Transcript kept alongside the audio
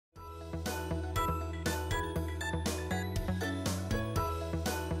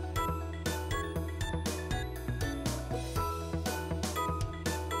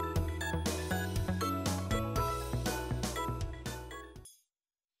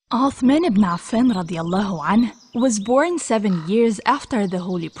Uthman ibn Affan radiallahu anh was born 7 years after the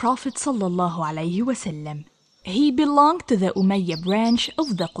Holy Prophet sallallahu alayhi wasallam. He belonged to the Umayyad branch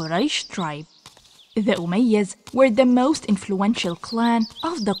of the Quraysh tribe. The Umayyads were the most influential clan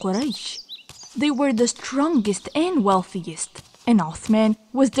of the Quraysh. They were the strongest and wealthiest, and Uthman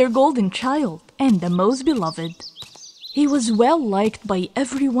was their golden child and the most beloved. He was well liked by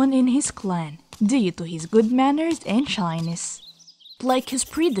everyone in his clan due to his good manners and shyness. Like his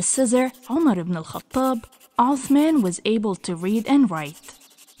predecessor, Umar ibn al-Khattab, Uthman was able to read and write.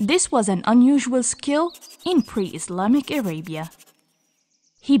 This was an unusual skill in pre-Islamic Arabia.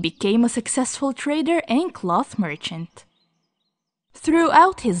 He became a successful trader and cloth merchant.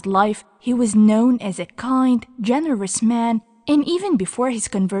 Throughout his life, he was known as a kind, generous man, and even before his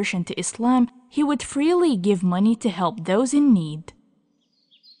conversion to Islam, he would freely give money to help those in need.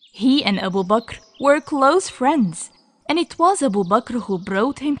 He and Abu Bakr were close friends, and it was Abu Bakr who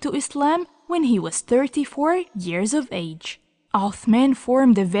brought him to Islam when he was 34 years of age. Uthman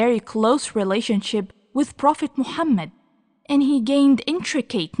formed a very close relationship with Prophet Muhammad, and he gained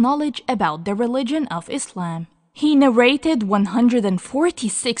intricate knowledge about the religion of Islam. He narrated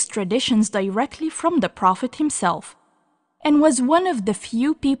 146 traditions directly from the Prophet himself, and was one of the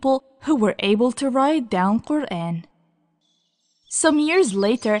few people who were able to write down Quran. Some years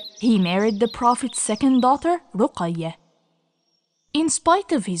later, he married the Prophet's second daughter, Ruqayyah. In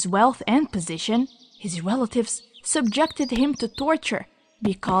spite of his wealth and position, his relatives subjected him to torture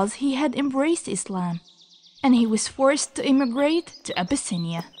because he had embraced Islam, and he was forced to immigrate to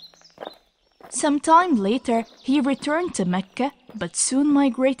Abyssinia. Sometime later, he returned to Mecca, but soon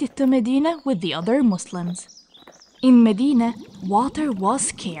migrated to Medina with the other Muslims. In Medina, water was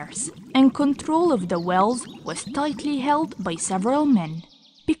scarce, and control of the wells was tightly held by several men.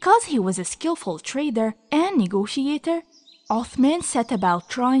 Because he was a skillful trader and negotiator, Uthman set about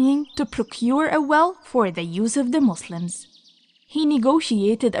trying to procure a well for the use of the Muslims. He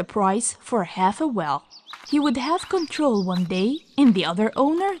negotiated a price for half a well. He would have control one day and the other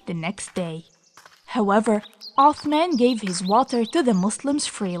owner the next day. However, Uthman gave his water to the Muslims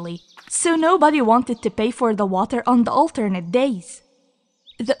freely, so nobody wanted to pay for the water on the alternate days.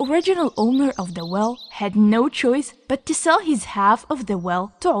 The original owner of the well had no choice but to sell his half of the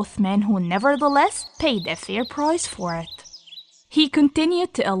well to Uthman, who nevertheless paid a fair price for it. He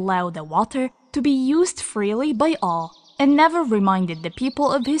continued to allow the water to be used freely by all, and never reminded the people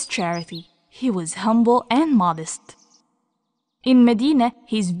of his charity. He was humble and modest. In Medina,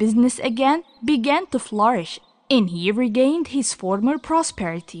 his business again began to flourish, and he regained his former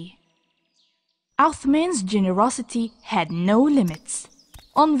prosperity. Uthman's generosity had no limits.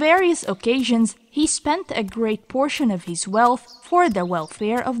 On various occasions, he spent a great portion of his wealth for the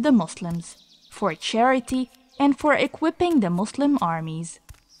welfare of the Muslims, for charity, and for equipping the Muslim armies.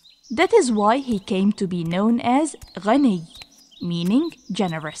 That is why he came to be known as Ghani, meaning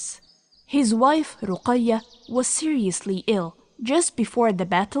generous. His wife, Ruqayyah, was seriously ill just before the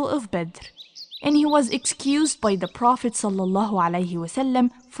Battle of Badr, and he was excused by the Prophet ﷺ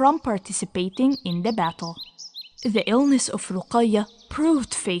from participating in the battle. The illness of Ruqayyah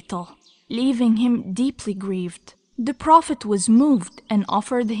proved fatal, leaving him deeply grieved. The Prophet was moved and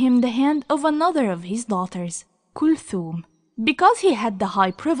offered him the hand of another of his daughters, Kulthum. Because he had the high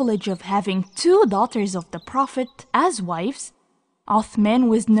privilege of having 2 daughters of the Prophet as wives, Uthman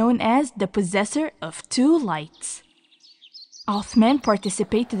was known as the possessor of 2 lights. Uthman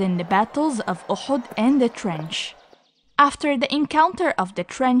participated in the battles of Uhud and the Trench. After the encounter of the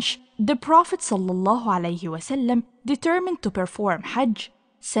Trench, the Prophet ﷺ, determined to perform Hajj,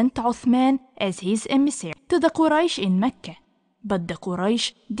 sent Uthman as his emissary to the Quraysh in Mecca. But the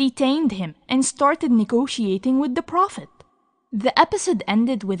Quraysh detained him and started negotiating with the Prophet. The episode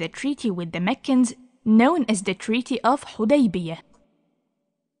ended with a treaty with the Meccans known as the Treaty of Hudaybiyah.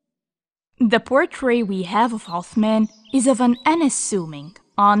 The portrait we have of Uthman is of an unassuming,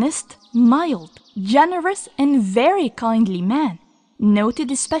 honest, mild, generous, and very kindly man, noted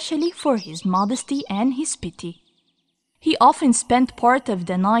especially for his modesty and his pity. He often spent part of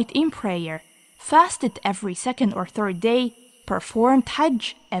the night in prayer, fasted every second or third day, performed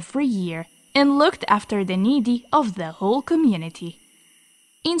Hajj every year, and looked after the needy of the whole community.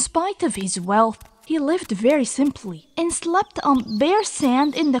 In spite of his wealth, he lived very simply and slept on bare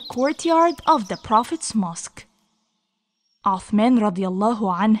sand in the courtyard of the Prophet's mosque. Uthman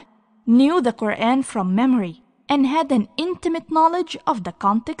radiallahu anh knew the Quran from memory and had an intimate knowledge of the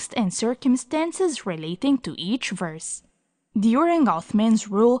context and circumstances relating to each verse. During Uthman's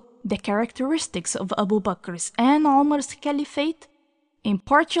rule, the characteristics of Abu Bakr's and Umar's caliphate,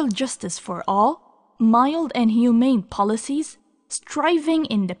 impartial justice for all, mild and humane policies, striving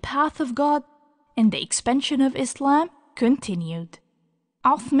in the path of God, and the expansion of Islam continued.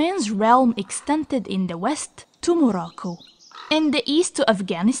 Uthman's realm extended in the west to Morocco, in the east to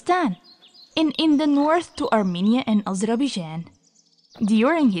Afghanistan, and in the north to Armenia and Azerbaijan.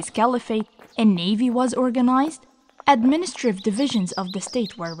 During his caliphate, a navy was organized, administrative divisions of the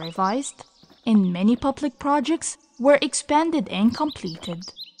state were revised, and many public projects were expanded and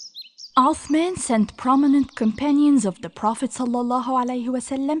completed. Uthman sent prominent companions of the Prophet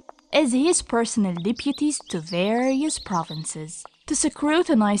ﷺ as his personal deputies to various provinces to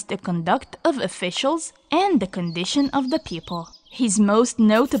scrutinize the conduct of officials and the condition of the people. His most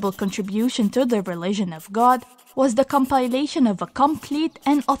notable contribution to the religion of God was the compilation of a complete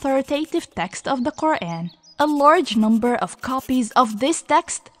and authoritative text of the Quran. A large number of copies of this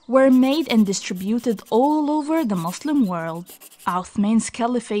text were made and distributed all over the Muslim world. Uthman's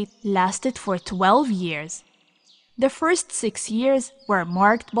caliphate lasted for 12 years. The first 6 years were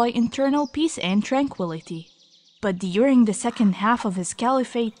marked by internal peace and tranquility. But during the second half of his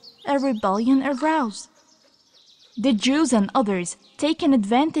caliphate, a rebellion arose. The Jews and others, taking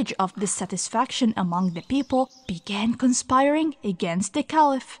advantage of dissatisfaction among the people, began conspiring against the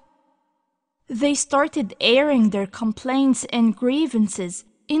caliph. They started airing their complaints and grievances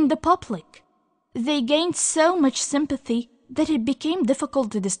in the public. They gained so much sympathy that it became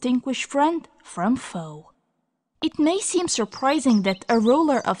difficult to distinguish friend from foe. It may seem surprising that a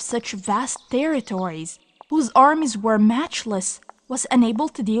ruler of such vast territories, whose armies were matchless, was unable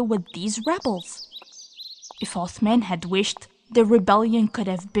to deal with these rebels. If Uthman had wished, the rebellion could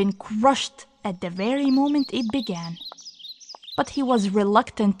have been crushed at the very moment it began. But he was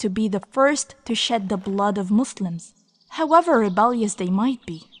reluctant to be the first to shed the blood of Muslims, however rebellious they might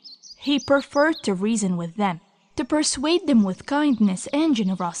be. He preferred to reason with them, to persuade them with kindness and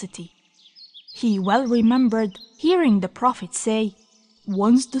generosity. He well remembered hearing the Prophet say,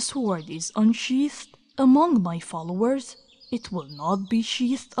 "Once the sword is unsheathed among my followers, it will not be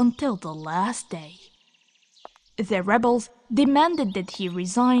sheathed until the last day." The rebels demanded that he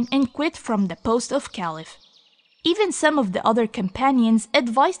resign and quit from the post of caliph. Even some of the other companions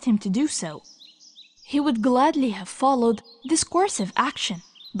advised him to do so. He would gladly have followed this course of action,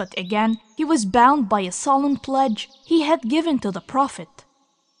 but again he was bound by a solemn pledge he had given to the Prophet.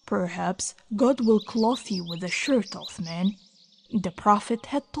 "Perhaps God will clothe you with a shirt, Uthman," the Prophet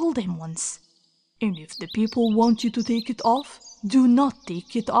had told him once. "And if the people want you to take it off, do not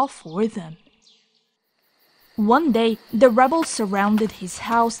take it off for them." One day, the rebels surrounded his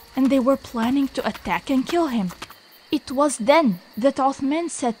house and they were planning to attack and kill him. It was then that Uthman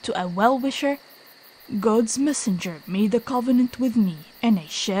said to a well-wisher, "God's messenger made a covenant with me, and I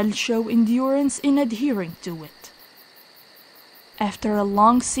shall show endurance in adhering to it." After a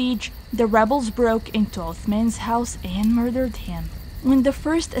long siege, the rebels broke into Uthman's house and murdered him. When the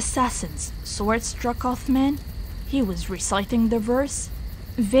first assassin's sword struck Uthman, he was reciting the verse,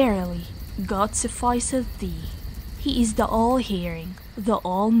 "Verily, God sufficeth thee. He is the all-hearing, the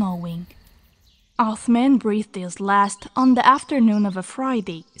all-knowing." Uthman breathed his last on the afternoon of a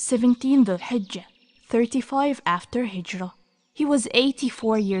Friday, 17 Dhul Hijjah, 35 after Hijrah. He was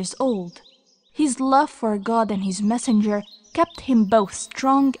 84 years old. His love for God and his messenger kept him both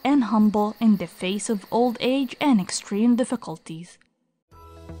strong and humble in the face of old age and extreme difficulties.